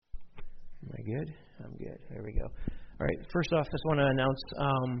I good? I'm good. There we go. All right. First off, just want to announce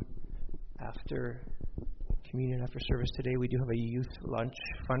after communion, after service today, we do have a youth lunch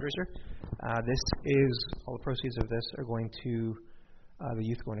fundraiser. All the proceeds of this are going to the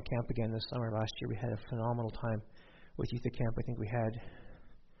youth going to camp again this summer. Last year we had a phenomenal time with youth at camp. I think we had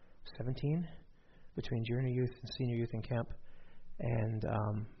 17 between junior youth and senior youth in camp, and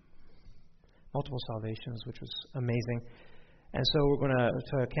multiple salvations, which was amazing. And so we're going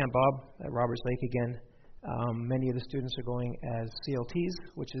to Camp Bob at Roberts Lake again. Many of the students are going as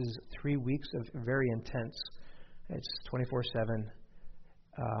CLTs, which is 3 weeks of very intense. It's 24/7.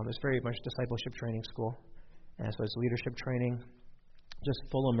 It's very much discipleship training school. And so it's leadership training, just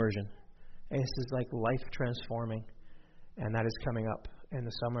full immersion. And this is like life transforming. And that is coming up in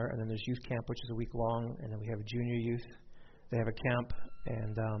the summer. And then there's youth camp, which is a week long. And then we have junior youth. They have a camp.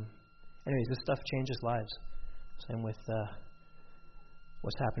 And anyways, this stuff changes lives. Same with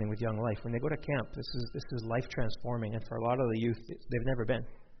what's happening with Young Life. When they go to camp, this is life transforming. And for a lot of the youth, they've never been.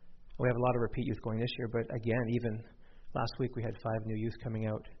 We have a lot of repeat youth going this year. But again, even last week we had 5 new youth coming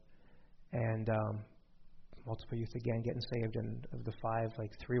out. And multiple youth again getting saved. And of the 5,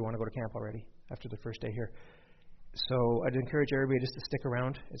 like 3 want to go to camp already after the first day here. So I'd encourage everybody just to stick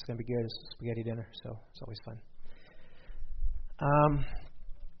around. It's going to be good. It's a spaghetti dinner, so it's always fun. I'm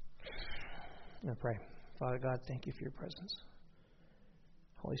going to pray. Father God, thank you for your presence.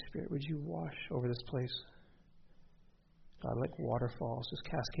 Holy Spirit, would you wash over this place? God, like waterfalls just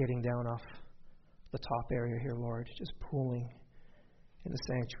cascading down off the top area here, Lord, just pooling in the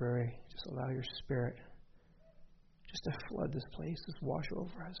sanctuary. Just allow your Spirit just to flood this place, just wash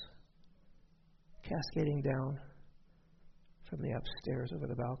over us. Cascading down from the upstairs over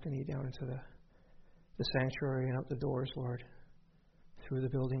the balcony down into the sanctuary and out the doors, Lord, through the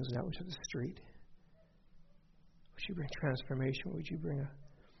buildings and out into the street. Would you bring transformation? Would you bring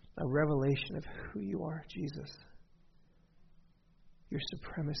a revelation of who you are, Jesus? Your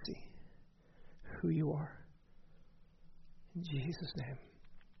supremacy, who you are. In Jesus' name.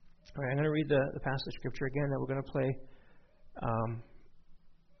 All right, I'm going to read the passage of Scripture again that we're going to play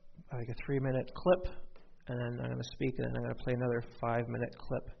like a 3-minute clip, and then I'm going to speak, and then I'm going to play another 5-minute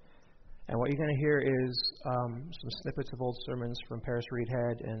clip. And what you're going to hear is some snippets of old sermons from Paris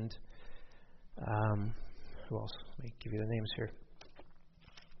Reedhead and who else? Let me give you the names here.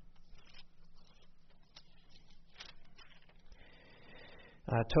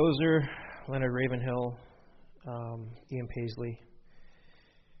 Tozer, Leonard Ravenhill, Ian Paisley,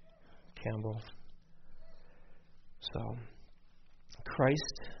 Campbell. So,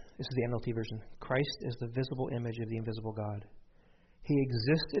 Christ, this is the NLT version. Christ is the visible image of the invisible God. He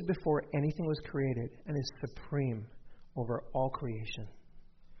existed before anything was created and is supreme over all creation.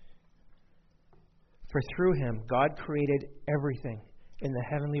 For through him, God created everything in the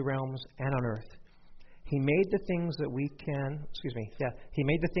heavenly realms and on earth. He made the things that we can, He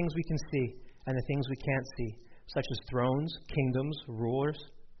made the things we can see and the things we can't see, such as thrones, kingdoms, rulers,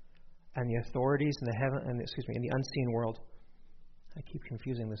 and the authorities in the in the unseen world. I keep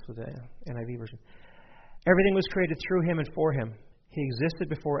confusing this with the NIV version. Everything was created through him and for him. He existed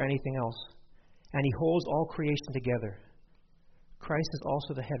before anything else, and he holds all creation together. Christ is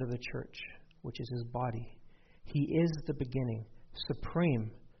also the head of the church, which is his body. He is the beginning,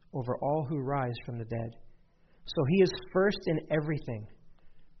 supreme over all who rise from the dead. So he is first in everything.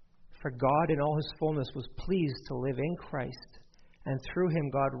 For God in all his fullness was pleased to live in Christ, and through him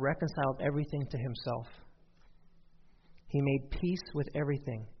God reconciled everything to himself. He made peace with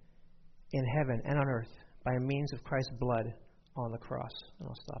everything in heaven and on earth by means of Christ's blood on the cross. And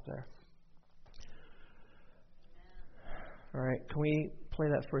I'll stop there. All right, can we play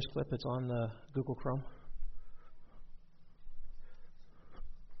that first clip? It's on the Google Chrome.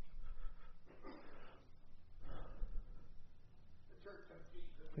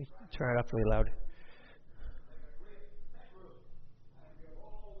 We turn it up really loud.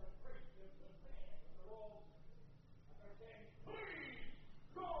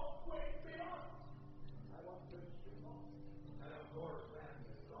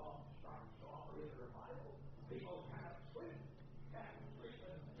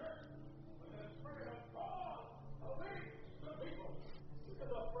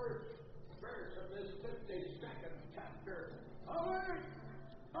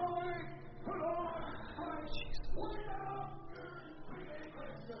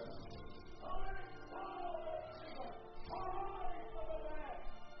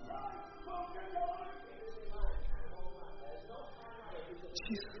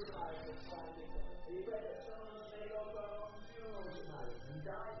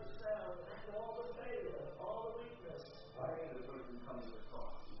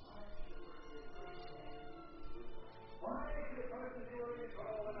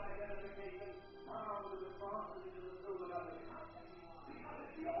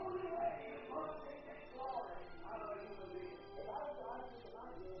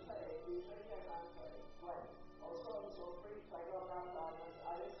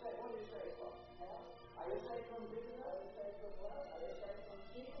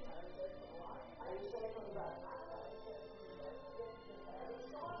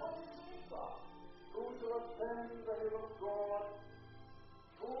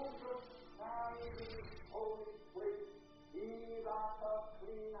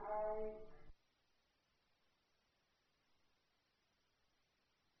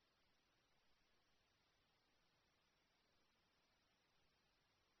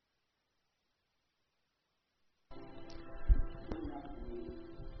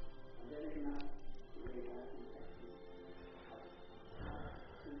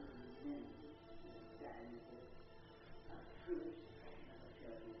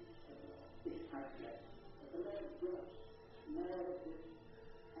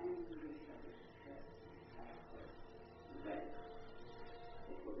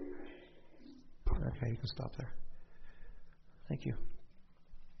 Okay, you can stop there. Thank you.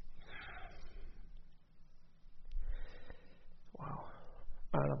 Wow.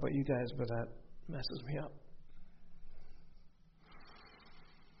 I don't know about you guys, but that messes me up.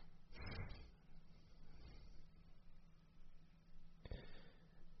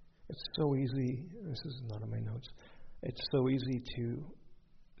 It's so easy, this is not on my notes, it's so easy to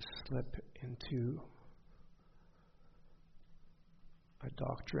slip into a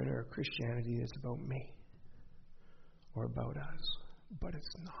doctrine or a Christianity that's about me or about us, but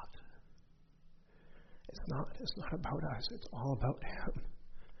it's not. It's not about us, it's all about Him.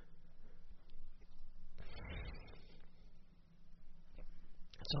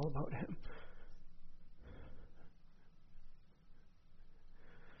 It's all about Him.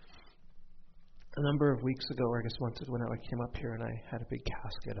 A number of weeks ago, or I guess once when I came up here and I had a big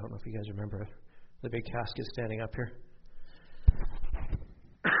casket. I don't know if you guys remember the big casket standing up here.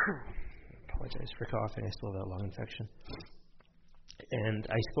 Apologize for coughing. I still have that lung infection. And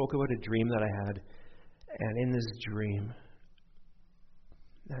I spoke about a dream that I had. And in this dream,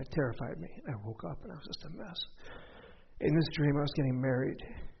 that terrified me. I woke up and I was just a mess. In this dream, I was getting married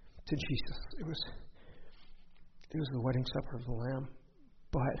to Jesus. It was the wedding supper of the Lamb.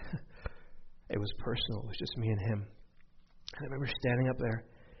 But it was personal. It was just me and Him. And I remember standing up there,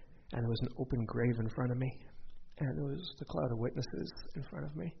 and there was an open grave in front of me. And there was the cloud of witnesses in front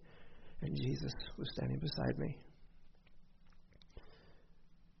of me. And Jesus was standing beside me.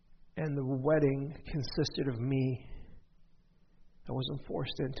 And the wedding consisted of me. I wasn't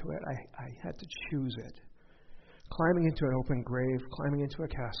forced into it. I had to choose it. Climbing into an open grave, climbing into a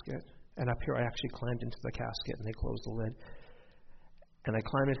casket. And up here I actually climbed into the casket and they closed the lid. And I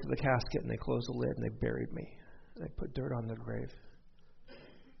climbed into the casket and they closed the lid and they buried me. And they put dirt on the grave.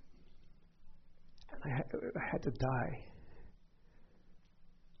 And I had to die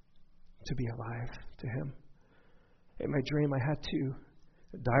to be alive to Him. In my dream, I had to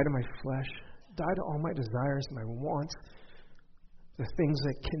die to my flesh, die to all my desires, my wants, the things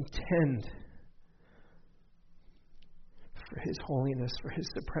that contend for His holiness, for His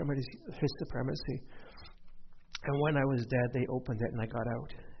supremacy. And when I was dead, they opened it and I got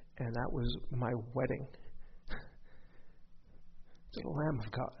out. And that was my wedding to the Lamb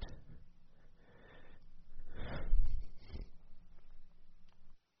of God.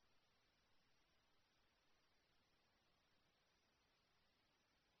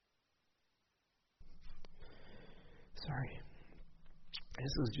 Sorry.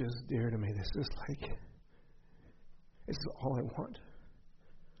 This is just dear to me. This is all I want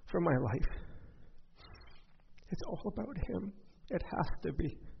for my life. It's all about Him. It has to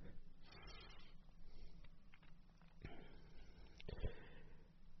be.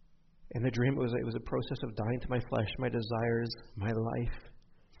 In the dream, it was a process of dying to my flesh, my desires, my life,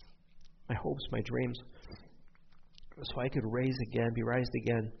 my hopes, my dreams, so I could be raised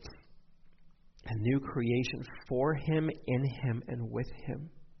again. A new creation for Him, in Him, and with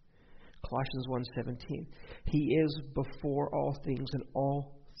Him. Colossians 1:17. He is before all things, and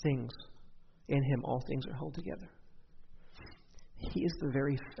all things, in Him, all things are held together. He is the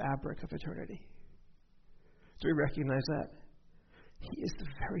very fabric of eternity. Do we recognize that? He is the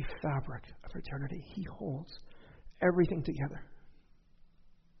very fabric of eternity. He holds everything together.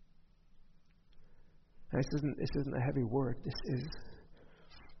 And this isn't a heavy word.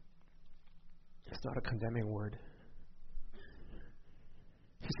 It's not a condemning word.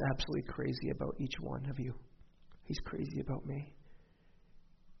 He's absolutely crazy about each one of you. He's crazy about me.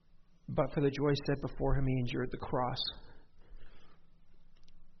 But for the joy set before him, he endured the cross.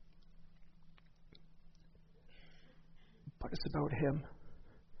 But it's about him.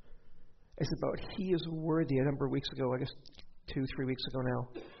 It's about he is worthy. A number of weeks ago, I guess 2-3 weeks ago now,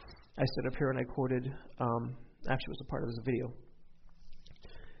 I stood up here and I quoted, actually it was a part of this video,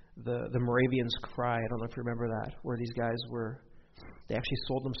 the Moravians' cry. I don't know if you remember that, where these guys they actually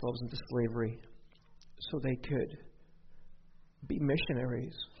sold themselves into slavery so they could be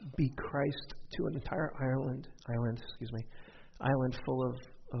missionaries, be Christ to an entire island full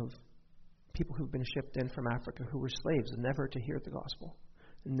of people who've been shipped in from Africa who were slaves, never to hear the gospel,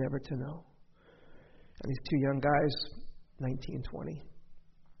 never to know. And these two young guys, 19, 20,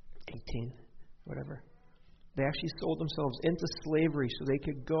 18, whatever, they actually sold themselves into slavery so they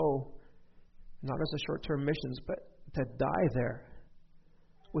could go, not as a short-term missions, but to die there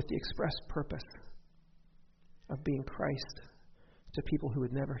with the express purpose of being Christ to people who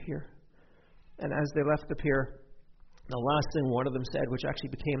would never hear. And as they left the pier, the last thing one of them said, which actually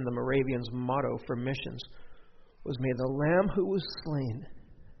became the Moravians' motto for missions, was, "May the Lamb who was slain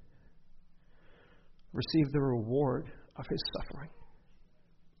receive the reward of his suffering."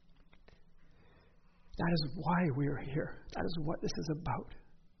 That is why we are here. That is what this is about.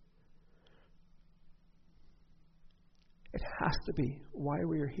 It has to be why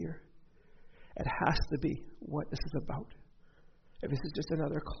we are here. It has to be what this is about. If this is just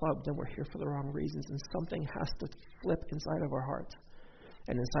another club, then we're here for the wrong reasons, and something has to flip inside of our hearts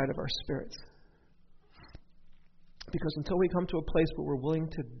and inside of our spirits. Because until we come to a place where we're willing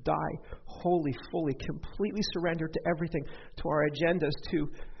to die wholly, fully, completely surrendered to everything, to our agendas,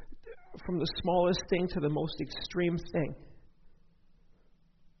 from the smallest thing to the most extreme thing,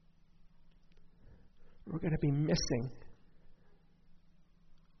 we're going to be missing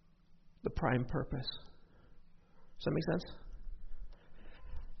the prime purpose. Does that make sense?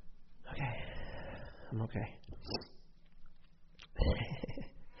 Okay. I'm okay.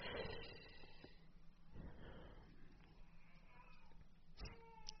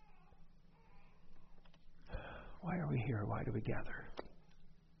 Why are we here? Why do we gather?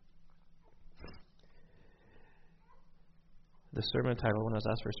 The sermon title, when I was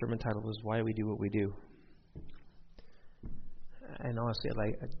asked for a sermon title, was "Why We Do What We Do." And honestly,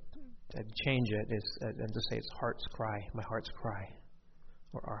 I'd change it and just say it's heart's cry, my heart's cry,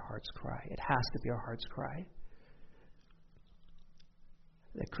 or our heart's cry. It has to be our heart's cry.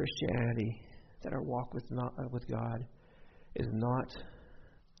 That Christianity, that our walk with God is not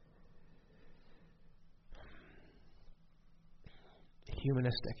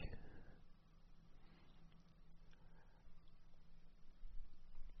humanistic.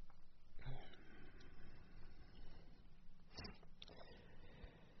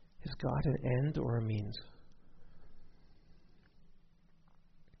 Is God an end or a means?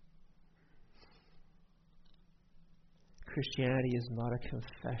 Christianity is not a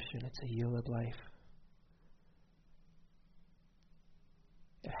confession, it's a yielded life.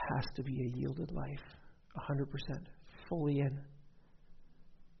 It has to be a yielded life, 100%, fully in.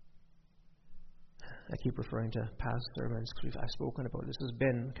 I keep referring to past sermons because I've spoken about this. This has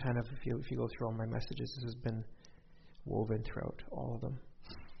been kind of, if you go through all my messages, this has been woven throughout all of them.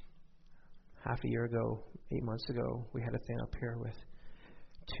 Half a year ago, 8 months ago, we had a thing up here with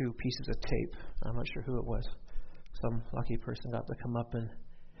 2 pieces of tape. I'm not sure who it was. Some lucky person got to come up and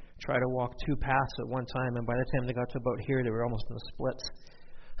try to walk 2 paths at one time, and by the time they got to about here, they were almost in the splits.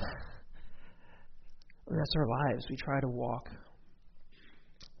 And that's our lives. We try to walk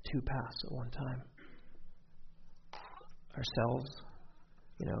 2 paths at one time. Ourselves,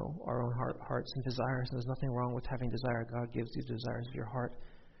 our own hearts and desires. And there's nothing wrong with having desire. God gives you desires of your heart.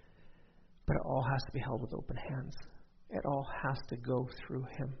 But it all has to be held with open hands. It all has to go through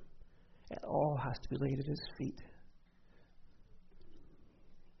Him. It all has to be laid at His feet.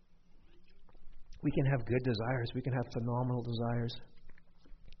 We can have good desires. We can have phenomenal desires.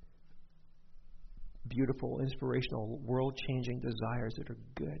 Beautiful, inspirational, world-changing desires that are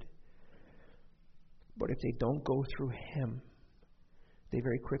good. But if they don't go through Him, they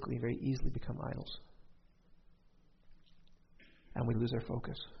very quickly, very easily become idols. And we lose our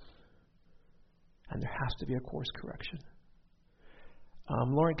focus. And there has to be a course correction.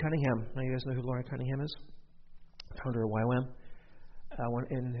 Lauren Cunningham, you guys know who Lauren Cunningham is? Founder of YWAM.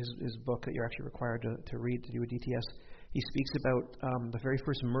 In his book that you're actually required to read to do a DTS, he speaks about the very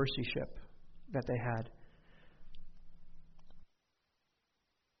first mercy ship that they had.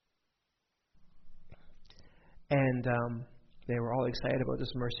 And they were all excited about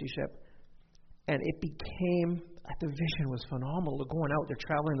this mercy ship. And it became, the vision was phenomenal. They're going out, they're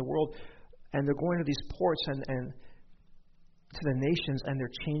traveling the world, and they're going to these ports, and to the nations, and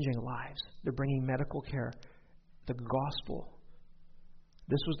they're changing lives. They're bringing medical care, the gospel.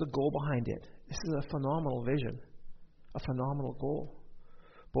 This was the goal behind it. This is a phenomenal vision, a phenomenal goal.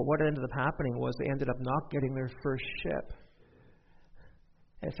 But what ended up happening was they ended up not getting their first ship.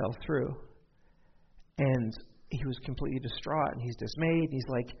 It fell through. And he was completely distraught, and he's dismayed, and he's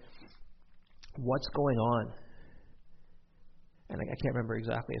like, what's going on? And I can't remember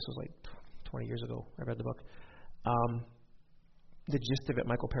exactly. This was like 20 years ago. I read the book. The gist of it,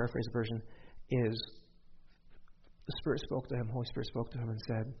 Michael paraphrased version, is the Spirit spoke to him, Holy Spirit spoke to him and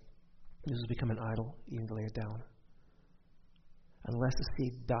said, this has become an idol, you need to lay it down. Unless the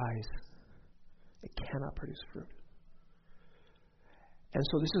seed dies, it cannot produce fruit. And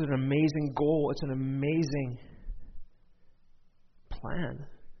so this is an amazing goal. It's an amazing plan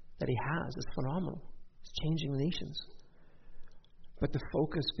that he has. It's phenomenal. It's changing the nations. But the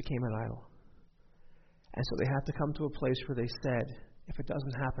focus became an idol. And so they had to come to a place where they said, if it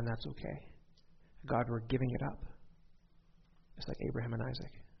doesn't happen, that's okay. God, we're giving it up. It's like Abraham and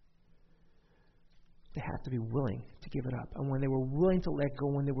Isaac. They had to be willing to give it up. And when they were willing to let go,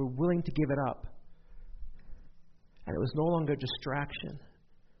 when they were willing to give it up, and it was no longer a distraction,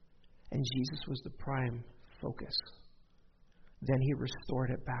 and Jesus was the prime focus, then he restored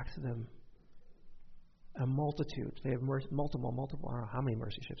it back to them. A multitude. They have multiple, I don't know how many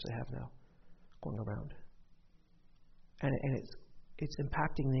mercy ships they have now going around. And it's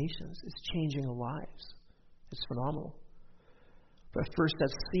impacting nations. It's changing lives. It's phenomenal. But first that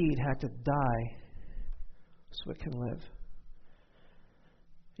seed had to die so it can live.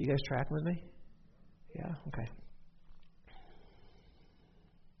 You guys tracking with me? Yeah? Okay.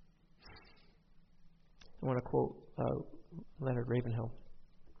 I want to quote Leonard Ravenhill.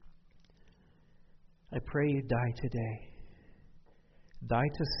 I pray you die today. Die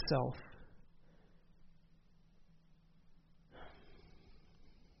to self.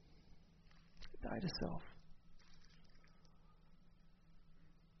 Die to self.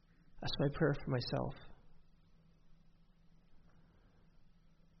 That's my prayer for myself.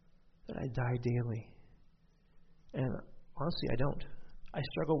 That I die daily. And honestly, I don't. I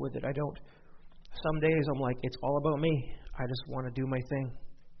struggle with it. I don't. Some days I'm like, it's all about me. I just want to do my thing.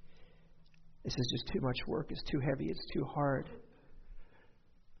 This is just too much work. It's too heavy. It's too hard.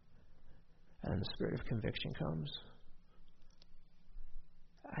 And the spirit of conviction comes.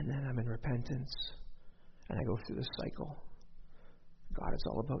 And then I'm in repentance. And I go through this cycle. God, it's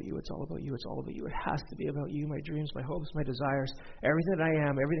all about you. It's all about you. It's all about you. It has to be about you. My dreams, my hopes, my desires, everything that I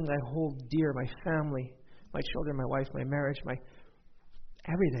am, everything that I hold dear, my family, my children, my wife, my marriage, my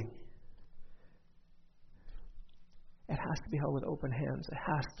everything. It has to be held with open hands. It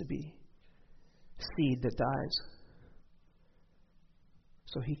has to be seed that dies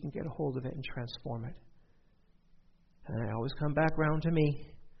so he can get a hold of it and transform it. And I always come back round to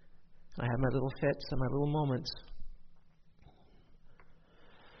me. I have my little fits and my little moments.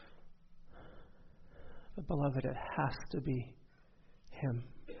 But beloved, it has to be him.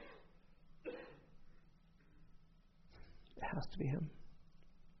 It has to be him.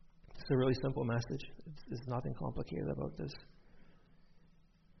 It's a really simple message. There's nothing complicated about this.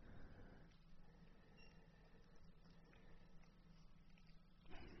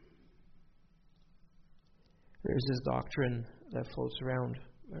 There's this doctrine that floats around.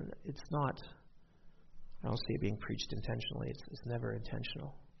 It's not, I don't see it being preached intentionally. It's never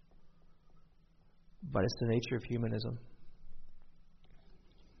intentional. But it's the nature of humanism.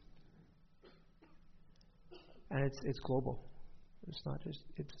 And it's global. It's not just,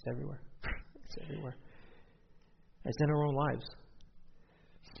 it's everywhere. It's everywhere. It's in our own lives.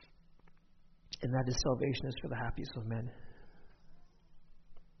 And that is salvation is for the happiest of men.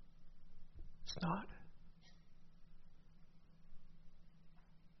 It's not.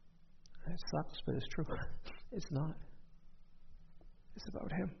 It sucks, but it's true. It's not. It's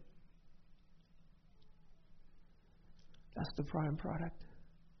about him. That's the prime product.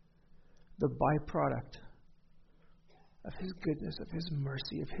 The byproduct of his goodness, of his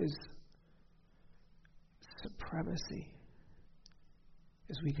mercy, of his supremacy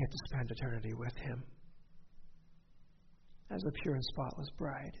is we get to spend eternity with him as a pure and spotless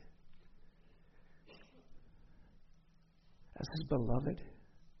bride, as his beloved,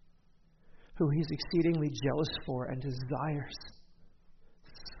 who he's exceedingly jealous for and desires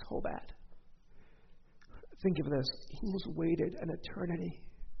so bad. Think of this. He has waited an eternity.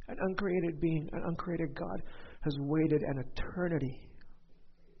 An uncreated being, an uncreated God has waited an eternity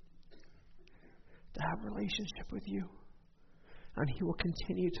to have a relationship with you. And he will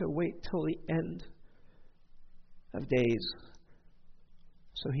continue to wait till the end of days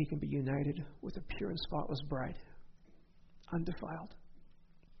so he can be united with a pure and spotless bride. undefiled.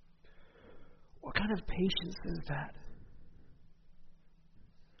 What kind of patience is that?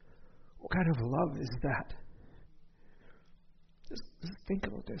 What kind of love is that? Just think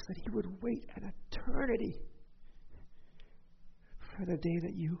about this, that He would wait an eternity for the day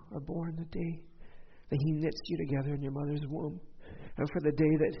that you are born, the day that He knits you together in your mother's womb, and for the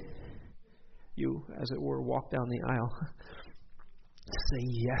day that you, as it were, walk down the aisle, say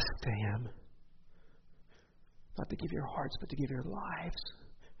yes to Him. Not to give your hearts, but to give your lives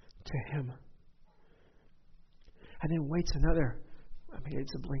to Him. And then waits another,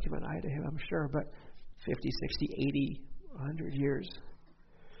 it's a blink of an eye to Him, I'm sure, but 50, 60, 80, 100 years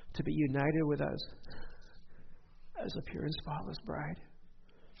to be united with us as a pure and spotless bride.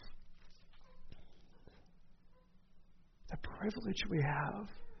 The privilege we have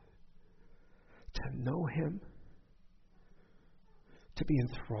to know Him, to be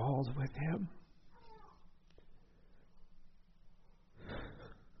enthralled with Him.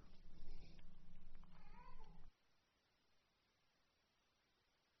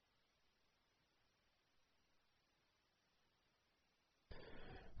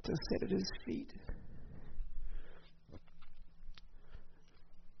 To sit at His feet.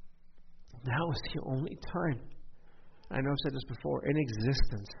 Now is the only time, I know I've said this before, in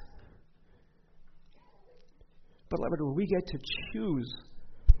existence. Beloved, when we get to choose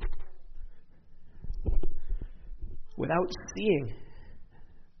without seeing,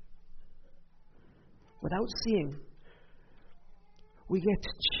 we get to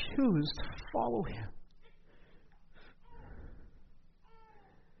choose to follow Him.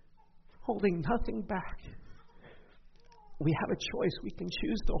 Holding nothing back. We have a choice. We can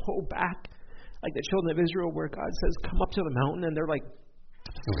choose to hold back, like the children of Israel, where God says, come up to the mountain, and they're like,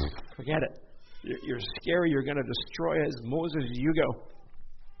 forget it. You're scary. You're going to destroy us. Moses, you go.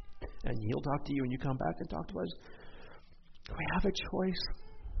 And He'll talk to you, and you come back and talk to us. We have a choice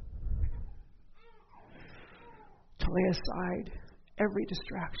to lay aside every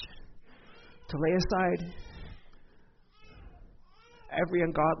distraction, to lay aside every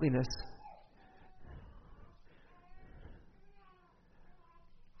ungodliness,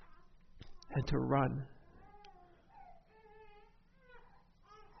 and to run.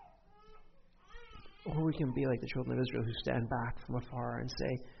 Or we can be like the children of Israel who stand back from afar and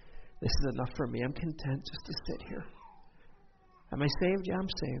say, this is enough for me. I'm content just to sit here. Am I saved? Yeah, I'm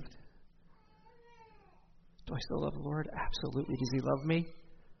saved. Do I still love the Lord? Absolutely. Does He love me?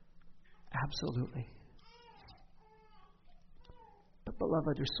 Absolutely. But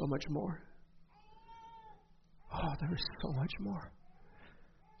beloved, there's so much more. Oh, there's so much more.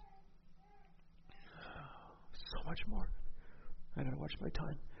 So much more. I gotta watch my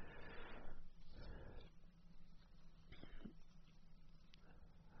time.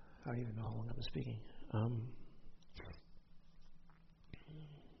 I don't even know how long I've been speaking.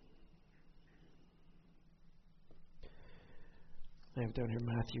 I have down here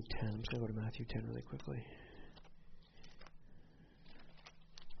Matthew 10. I'm just going to go to Matthew 10 really quickly.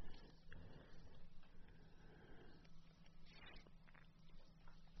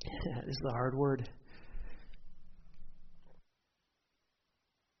 This is the hard word.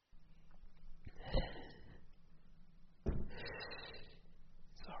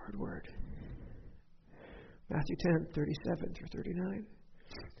 It's a hard word. Matthew 10, 37 through 39.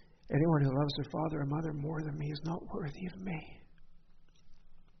 Anyone who loves their father or mother more than me is not worthy of me.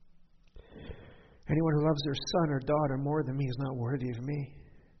 Anyone who loves their son or daughter more than me is not worthy of me.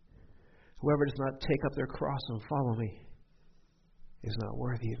 Whoever does not take up their cross and follow me is not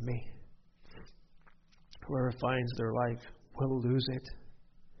worthy of me. Whoever finds their life will lose it.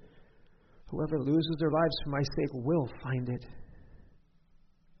 Whoever loses their lives for my sake will find it.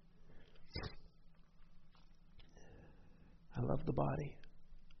 I love the body.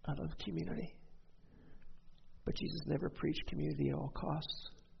 I love community. But Jesus never preached community at all costs.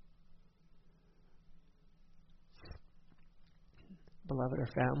 Beloved, our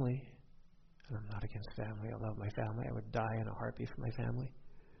family, and I'm not against family. I love my family. I would die in a heartbeat for my family.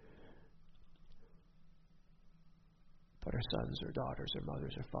 But our sons or daughters or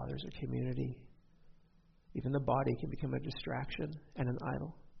mothers or fathers or community, even the body can become a distraction and an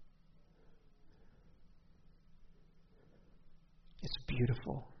idol. It's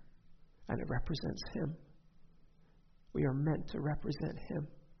beautiful, and it represents Him. We are meant to represent Him.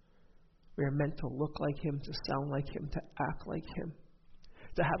 We are meant to look like Him, to sound like Him, to act like Him,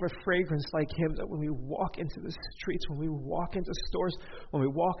 to have a fragrance like Him, that when we walk into the streets, when we walk into stores, when we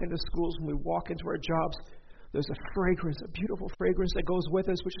walk into schools, when we walk into our jobs, there's a fragrance, a beautiful fragrance that goes with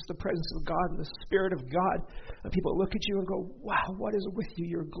us, which is the presence of God and the Spirit of God. And people look at you and go, wow, what is with you?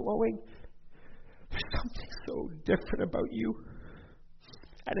 You're glowing. There's something so different about you.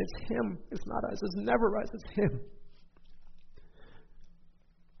 And it's Him. It's not us. It's never us. It's Him.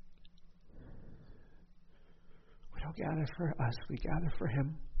 We don't gather for us. We gather for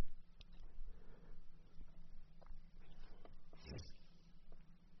Him.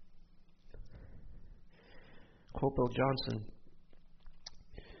 Quote Bill Johnson,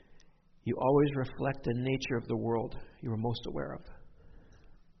 "You always reflect the nature of the world you are most aware of."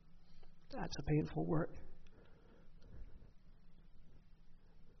 That's a painful word.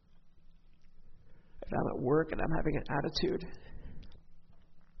 If I'm at work and I'm having an attitude,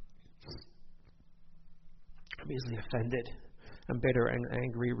 I'm easily offended. I'm bitter and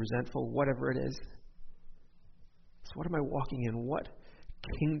angry, resentful, whatever it is. So what am I walking in? What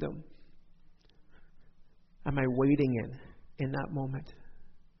kingdom am I waiting in that moment?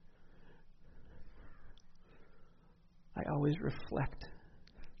 I always reflect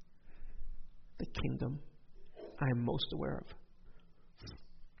the kingdom I am most aware of.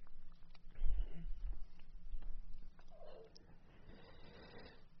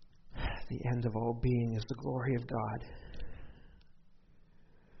 The end of all being is the glory of God.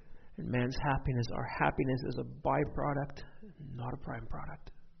 And man's happiness, our happiness, is a byproduct, not a prime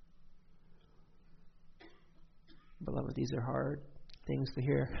product. Beloved, these are hard things to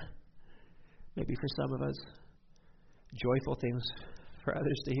hear. Maybe for some of us, joyful things for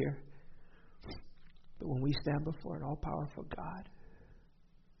others to hear. But when we stand before an all-powerful God,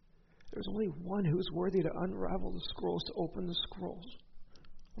 there's only one who is worthy to unravel the scrolls, to open the scrolls.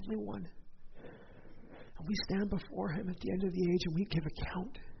 Only one. And we stand before Him at the end of the age and we give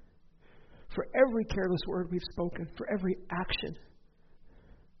account for every careless word we've spoken, for every action.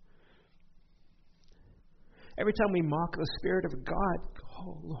 Every time we mock the Spirit of God,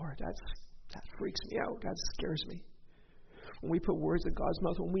 oh Lord, that freaks me out. That scares me. When we put words in God's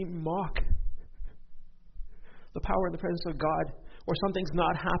mouth, when we mock the power and the presence of God, or something's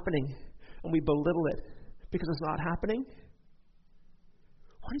not happening, and we belittle it because it's not happening,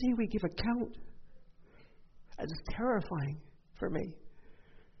 one day we give account. It's terrifying for me.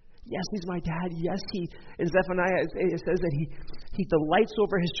 Yes, He's my dad. Yes, in Zephaniah it says that he delights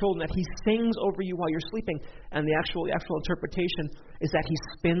over His children, that He sings over you while you're sleeping. And the actual interpretation is that He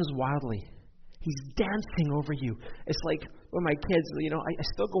spins wildly. He's dancing over you. It's like when my kids, I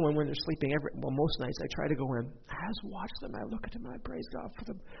still go in when they're sleeping. Most nights I try to go in. I just watch them. I look at them and I praise God for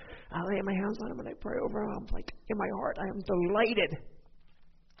them. I lay my hands on them and I pray over them. I'm like, in my heart, I am delighted.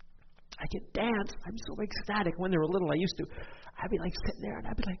 I can dance. I'm so ecstatic. When they were little, I'd be like sitting there and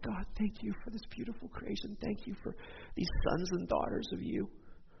I'd be like, God, thank you for this beautiful creation. Thank you for these sons and daughters of you.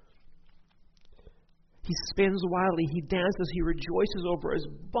 He spins wildly. He dances. He rejoices over us.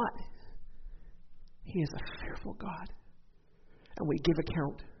 But He is a fearful God. And we give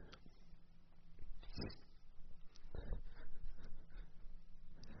account.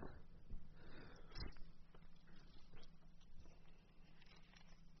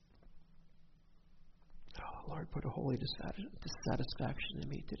 Lord, put a holy dissatisfaction in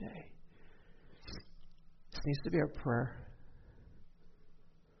me today. This needs to be our prayer.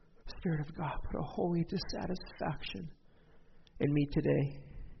 Spirit of God, put a holy dissatisfaction in me today.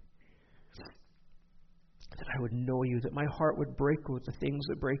 That I would know You, that my heart would break with the things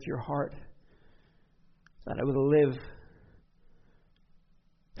that break Your heart. That I would live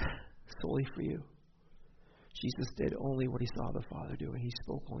solely for You. Jesus did only what He saw the Father do, and He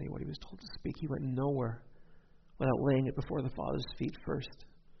spoke only what He was told to speak. He went nowhere without laying it before the Father's feet first.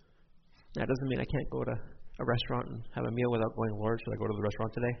 That doesn't mean I can't go to a restaurant and have a meal without going, Lord, should I go to the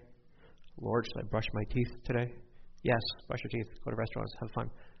restaurant today? Lord, should I brush my teeth today? Yes, brush your teeth. Go to restaurants. Have fun.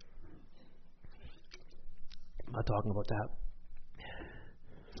 I'm not talking about that.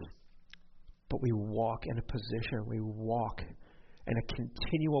 But we walk in a position, we walk in a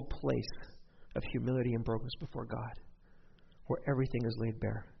continual place of humility and brokenness before God, where everything is laid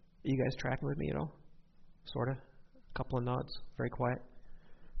bare. Are you guys tracking with me at all? Sort of? A couple of nods. Very quiet.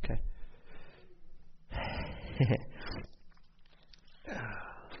 Okay.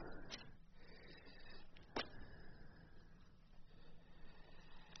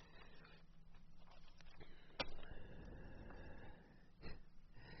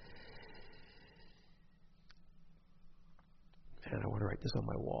 And I want to write this on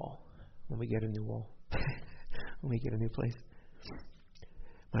my wall when we get a new wall, when we get a new place.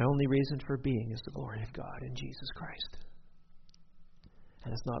 My only reason for being is the glory of God in Jesus Christ.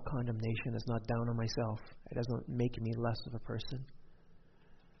 And it's not condemnation. It's not down on myself. It doesn't make me less of a person.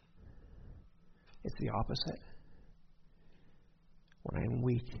 It's the opposite. When I am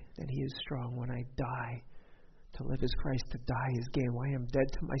weak, then He is strong. When I die, To live is Christ, to die is gain. Why I am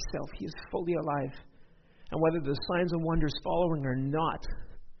dead to myself. He is fully alive. And whether the signs and wonders following or not,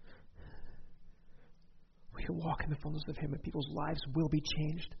 we can walk in the fullness of Him, and people's lives will be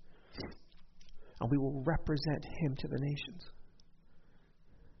changed. And we will represent Him to the nations.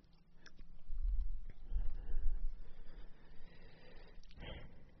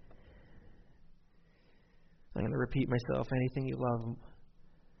 I'm going to repeat myself. Anything you love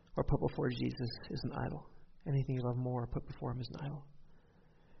or put before Jesus is an idol. Anything you love more or put before Him is an idol.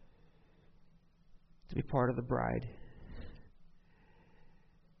 To be part of the bride,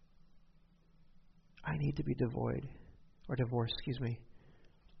 I need to be divorced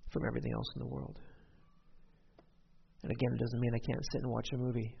from everything else in the world. And again, it doesn't mean I can't sit and watch a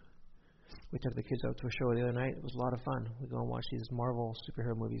movie. We took the kids out to a show the other night. It was a lot of fun. We go and watch these Marvel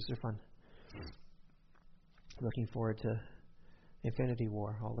superhero movies. They're fun. Looking forward to Infinity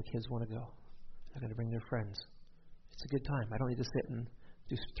War. All the kids want to go. They're going to bring their friends. It's a good time. I don't need to sit and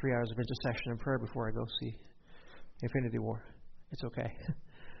do 3 hours of intercession and prayer before I go see Infinity War. It's okay.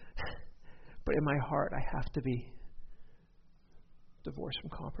 But in my heart, I have to be divorced from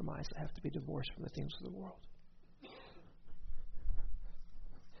compromise. I have to be divorced from the things of the world.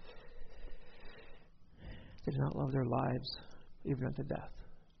 They do not love their lives, even unto death.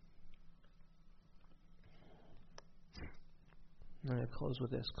 I'm going to close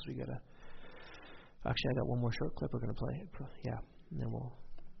with this because we got to. Actually, I got one more short clip we're going to play. Yeah, and then we'll.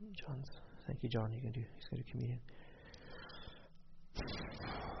 Thank you, John. He's going to do communion.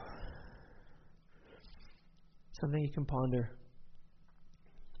 Something you can ponder.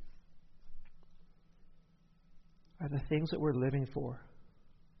 Are the things that we're living for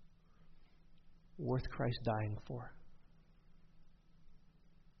worth Christ dying for?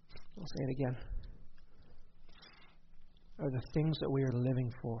 I'll say it again. Are the things that we are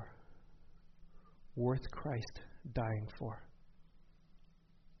living for worth Christ dying for?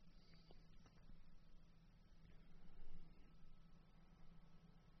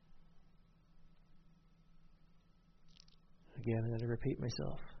 Again, I'm going to repeat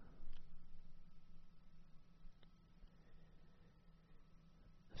myself.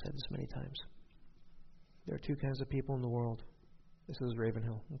 I've said this many times. There are two kinds of people in the world. This is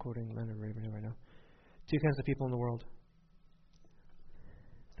Ravenhill. I'm quoting Leonard Ravenhill right now. Two kinds of people in the world.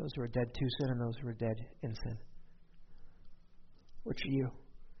 Those who are dead to sin and those who are dead in sin. Which are you?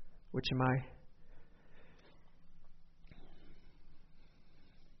 Which am I?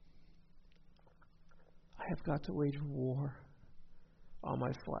 I have got to wage war on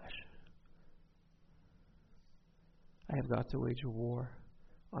my flesh. I have got to wage war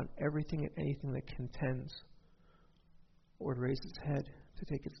on everything and anything that contends or raise its head to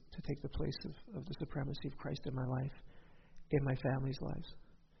take the place of the supremacy of Christ in my life, in my family's lives.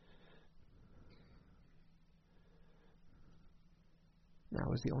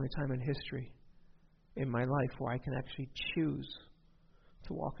 Now is the only time in history, in my life, where I can actually choose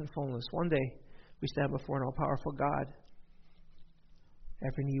to walk in fullness. One day, we stand before an all-powerful God.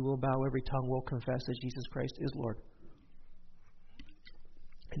 Every knee will bow, every tongue will confess that Jesus Christ is Lord.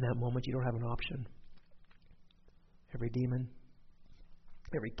 In that moment, you don't have an option. Every demon,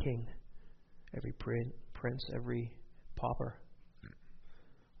 every king, every prince, every pauper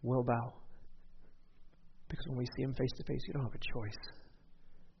will bow. Because when we see Him face to face, you don't have a choice.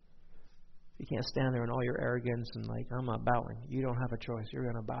 You can't stand there in all your arrogance and I'm not bowing. You don't have a choice. You're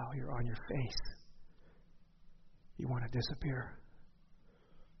going to bow. You're on your face. You want to disappear.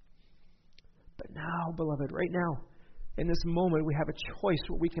 But now, beloved, right now, in this moment, we have a choice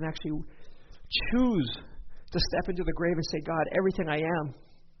where we can actually choose to step into the grave and say, God, everything I am,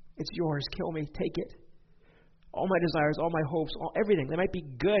 it's yours. Kill me. Take it. All my desires, all my hopes, everything. They might be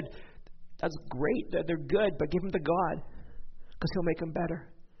good. That's great. They're good, but give them to God because He'll make them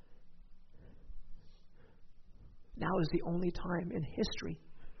better. Now is the only time in history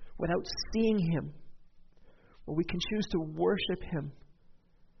without seeing Him where we can choose to worship Him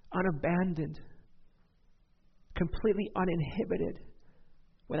unabandoned, completely uninhibited,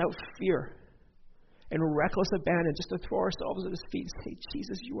 without fear, and reckless abandon, just to throw ourselves at His feet and say,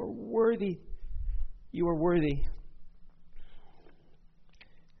 Jesus, you are worthy. You are worthy.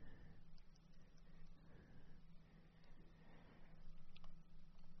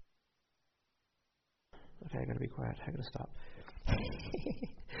 Okay, I got to be quiet. I got to stop.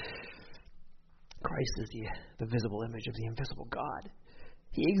 Christ is the visible image of the invisible God.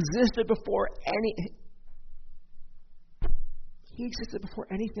 He existed before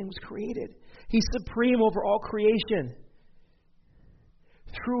anything was created. He's supreme over all creation.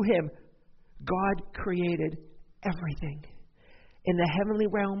 Through Him, God created everything in the heavenly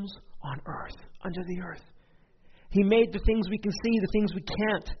realms, on earth, under the earth. He made the things we can see, the things we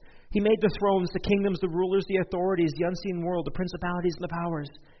can't. He made the thrones, the kingdoms, the rulers, the authorities, the unseen world, the principalities and the powers.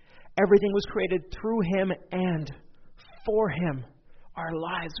 Everything was created through Him and for Him. Our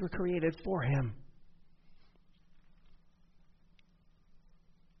lives were created for Him.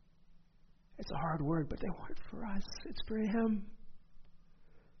 It's a hard word, but they weren't for us. It's for Him.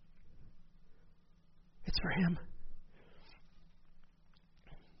 It's for Him.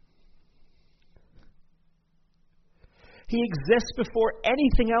 He exists before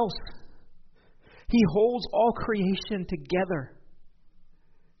anything else. He holds all creation together.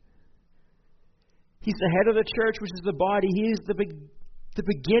 He's the head of the church, which is the body. He is the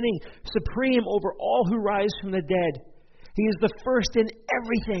beginning, supreme over all who rise from the dead. He is the first in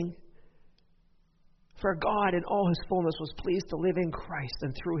everything. For God in all His fullness was pleased to live in Christ,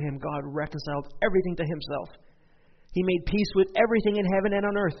 and through Him God reconciled everything to Himself. He made peace with everything in heaven and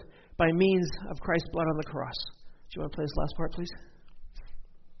on earth by means of Christ's blood on the cross. Do you want to play this last part, please?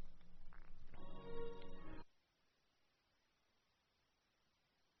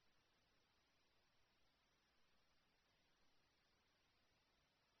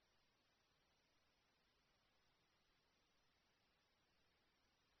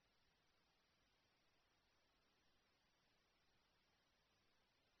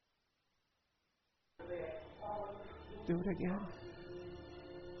 Do it again.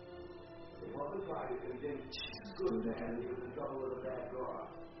 Do it again.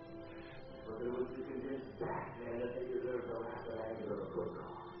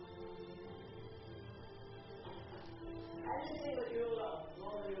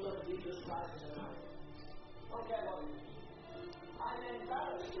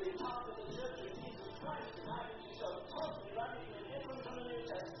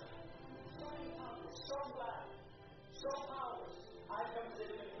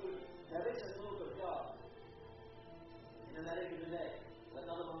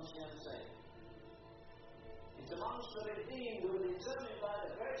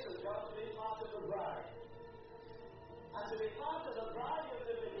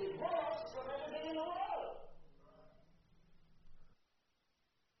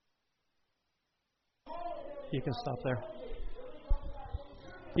 You can stop there.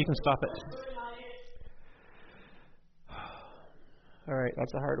 You can stop it. All right,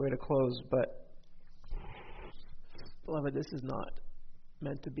 that's a hard way to close, but beloved, this is not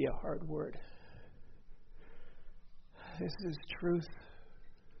meant to be a hard word. This is truth.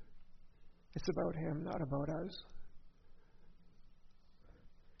 It's about Him, not about us.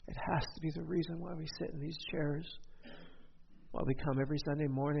 It has to be the reason why we sit in these chairs, why we come every Sunday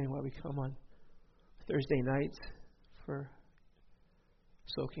morning, why we come on Thursday nights for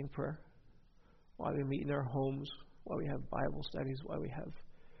soaking prayer, why we meet in our homes, why we have Bible studies, why we have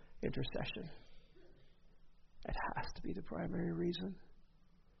intercession. It has to be the primary reason.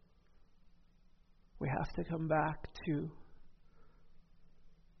 We have to come back to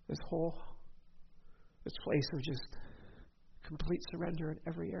this place of just complete surrender in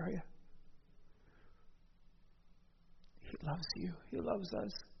every area. He loves you. He loves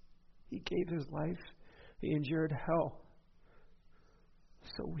us. He gave His life. He endured hell.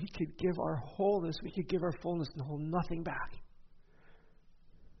 So we could give our wholeness, we could give our fullness and hold nothing back.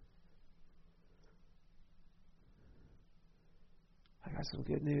 I got some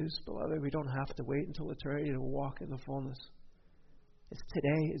good news, beloved. We don't have to wait until eternity to walk in the fullness. It's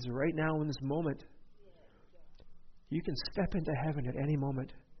today. It's right now in this moment. You can step into heaven at any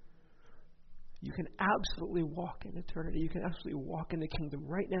moment. You can absolutely walk in eternity. You can absolutely walk in the kingdom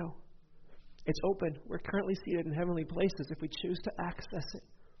right now. It's open. We're currently seated in heavenly places if we choose to access it.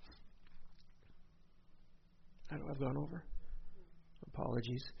 I know I've gone over.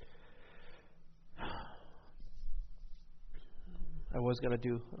 Apologies. I was going to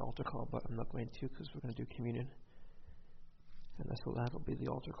do an altar call, but I'm not going to because we're going to do communion. And that'll be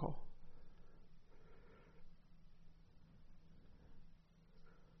the altar call.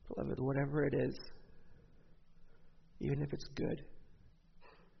 Beloved, whatever it is, even if it's good,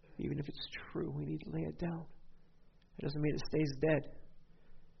 even if it's true, we need to lay it down. It doesn't mean it stays dead.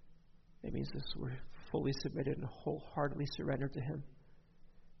 It means this: we're fully submitted and wholeheartedly surrendered to Him.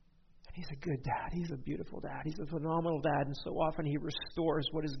 And He's a good dad. He's a beautiful dad. He's a phenomenal dad. And so often He restores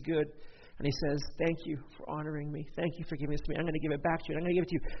what is good. And He says, thank you for honoring me. Thank you for giving this to me. I'm going to give it back to you. And I'm going to give it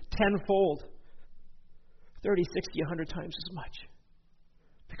to you tenfold. 30, 60, 100 times as much.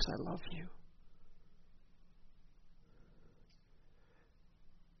 Because I love you.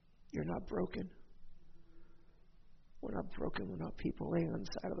 You're not broken. We're not broken. We're not people laying on the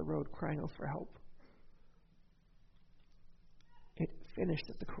side of the road crying out for help. It finished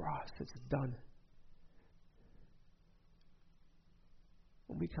at the cross. It's done.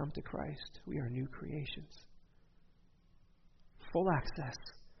 When we come to Christ, we are new creations. Full access.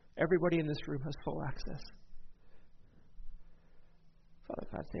 Everybody in this room has full access. Father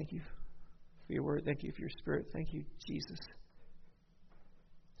God, thank you for your word. Thank you for your Spirit. Thank you, Jesus,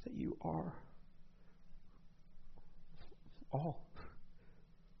 that you are all.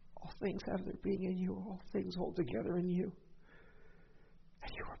 All things have their being in you. All things hold together in you.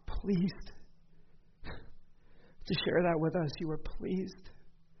 And you are pleased to share that with us. You are pleased.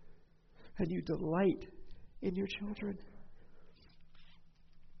 And you delight in your children.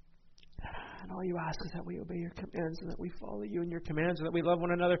 And all you ask is that we obey your commands and that we follow you in your commands and that we love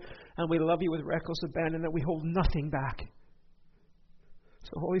one another and we love you with reckless abandon, that we hold nothing back.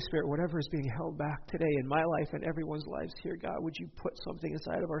 So Holy Spirit, whatever is being held back today in my life and everyone's lives here, God, would you put something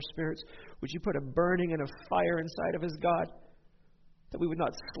inside of our spirits? Would you put a burning and a fire inside of us, God? That we would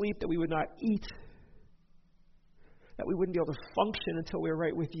not sleep, that we would not eat, that we wouldn't be able to function until we were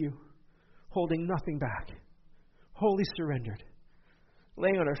right with you, holding nothing back, wholly surrendered,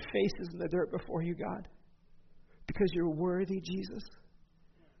 laying on our faces in the dirt before you, God, because you're worthy, Jesus.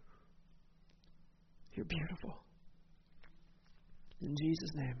 You're beautiful. In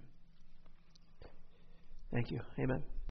Jesus' name. Thank you. Amen.